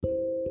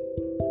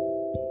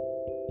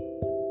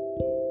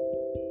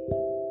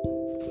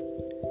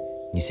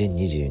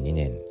2022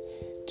年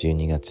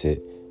12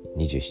月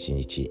27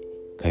日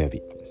火曜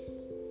日、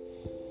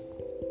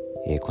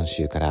今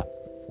週から、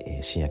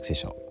新約聖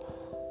書、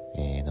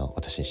の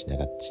私に従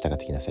っ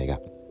てきなさいが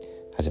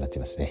始まってい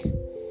ますね。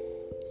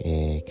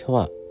今日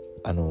は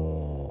な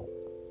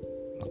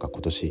んか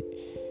今年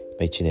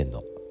1年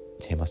の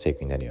テーマ聖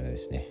句になるようなで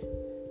すね、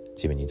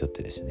自分にとっ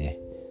てですね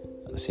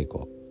聖句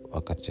を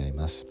分かっちゃい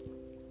ます。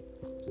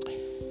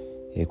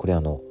これ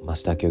はマ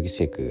スター教義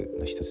聖句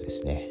の一つで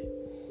すね。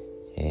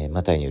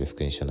マタイによる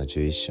福音書の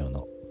11章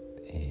の、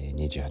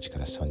28か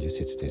ら30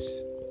節で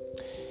す。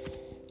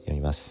読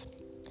みます。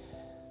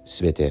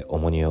すべて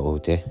重荷を負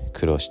うて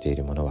苦労してい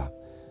る者は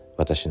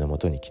私のも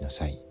とに来な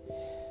さい。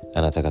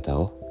あなた方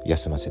を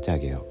休ませてあ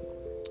げよう。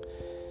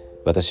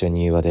私は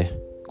柔和で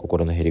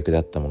心のへりくだ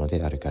ったもの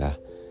であるから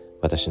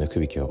私のく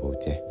びきを負う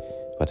て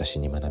私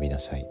に学びな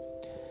さい。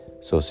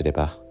そうすれ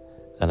ば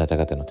あなた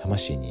方の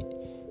魂に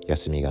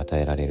休みが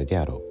与えられるで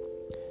あろう。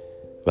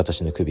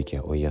私のくびき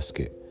は負いやす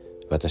く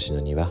私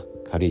の荷は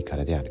軽いか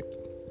らである。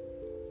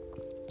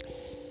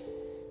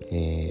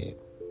今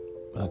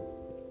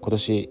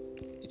年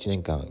1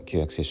年間旧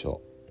約聖書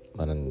を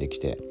学んでき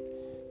て、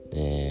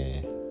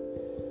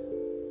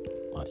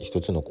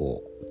一つの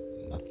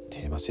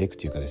テーマ聖句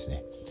というかです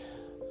ね、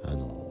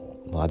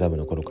アダム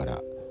の頃か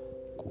ら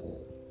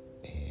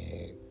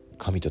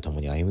神と共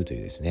に歩むとい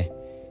うですね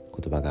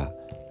言葉が、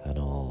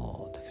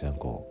たくさん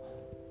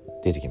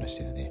出てきまし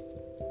たよね。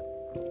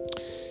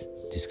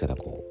ですから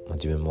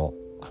自分も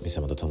神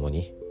様と共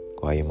に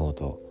歩もう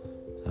と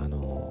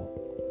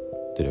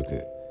努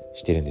力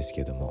してるんです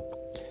けれども、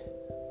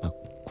今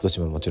年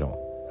ももちろん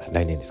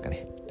来年ですか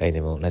ね、来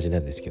年も同じな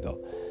んですけど、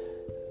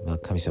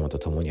神様と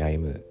共に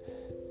歩む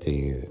と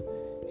いう、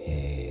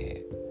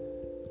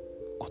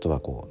こと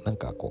は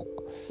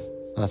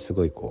す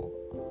ごい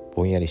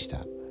ぼんやりし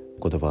た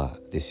言葉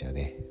ですよ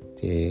ね。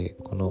で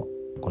この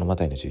マ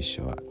タイの11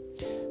章は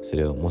そ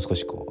れをもう少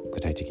し具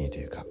体的にと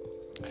いうか、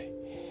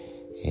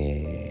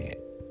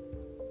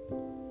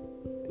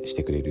し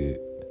てくれ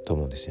ると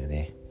思うんですよ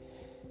ね。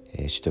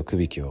主とく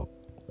びきを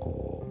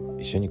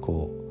一緒に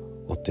追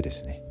ってで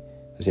すね、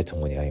そして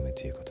共に歩む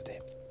ということ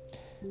で、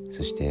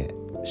そして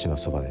主の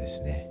そばでで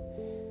すね、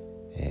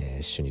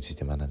主につい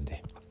て学ん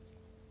で、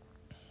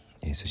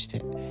そして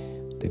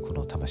こ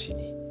の魂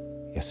に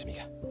休み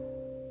が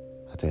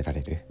与えら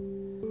れる、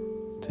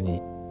本当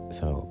に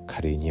その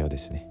軽い荷をで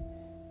すね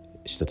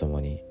主と共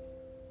に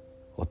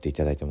追ってい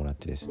ただいてもらっ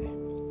てですね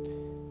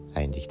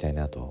歩んでいきたい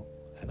なと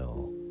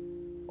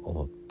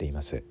思ってい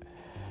ます。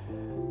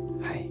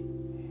はい、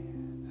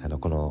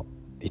この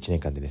1年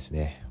間でです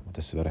ねま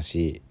た素晴ら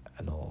しい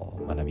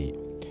学び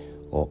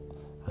を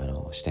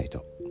したい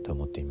と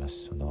思っていま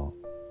す。昨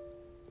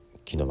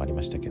日もあり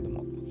ましたけれど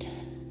も、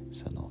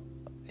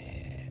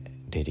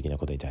霊的な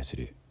ことに対す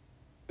る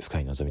深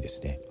い望みで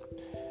すね。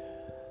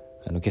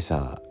今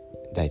朝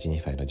第一ニ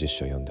ファイの10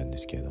章を読んだんで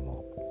すけれど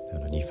も、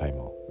ニファイ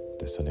も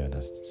そのような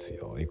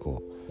強い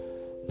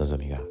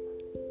望みが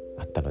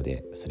あったの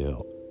でそれ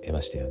を得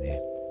ましたよ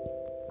ね。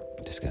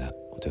ですから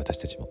本当に私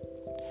たちも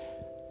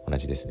同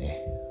じです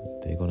ね。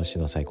でこの主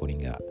の再降臨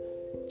が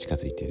近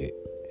づいている、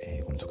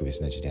この特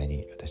別な時代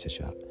に私た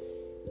ちは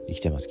生き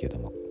てますけれど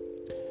も、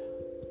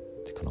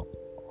でこの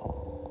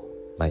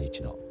毎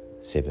日の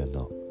聖文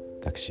の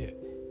学習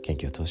研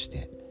究を通して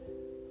本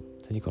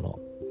当にこの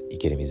生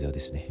ける水をで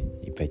すね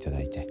いっぱいいた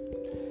だいて、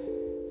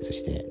そ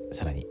して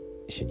さらに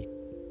主に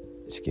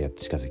近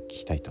づ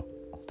きたいと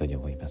本当に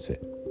思います。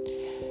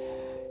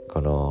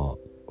この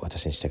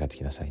私に従って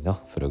きなさいの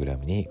プログラ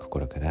ムに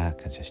心から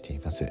感謝してい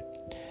ます。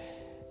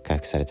回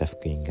復された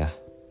福音が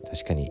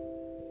確かに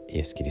イ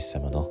エス・キリスト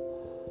様の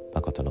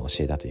誠の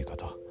教えだというこ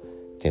と、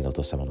天のお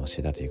父様の教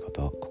えだというこ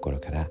とを心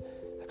から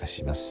明か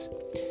します。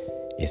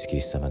イエス・キ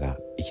リスト様が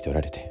生きてお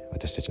られて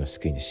私たちの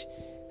救い主、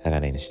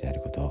贖い主であ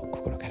ることを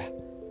心から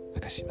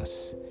明かしま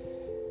す。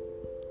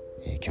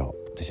今日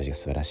私たちが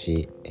素晴ら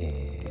しい、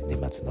年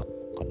末の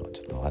この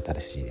ちょっと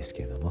新しいです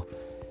けれども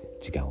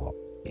時間を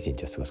一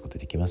日を過ごすこと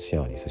ができます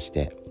ように、そし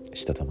て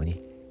主と共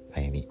に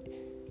歩み、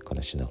こ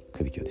の主の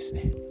くびきをです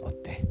ね追っ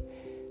て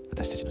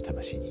私たちの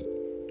魂に、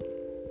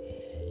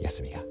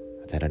休みが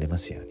与えられま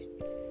すように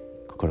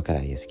心か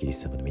らイエス・キリ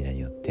スト様の皆に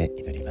よって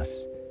祈りま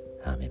す。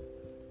アーメン。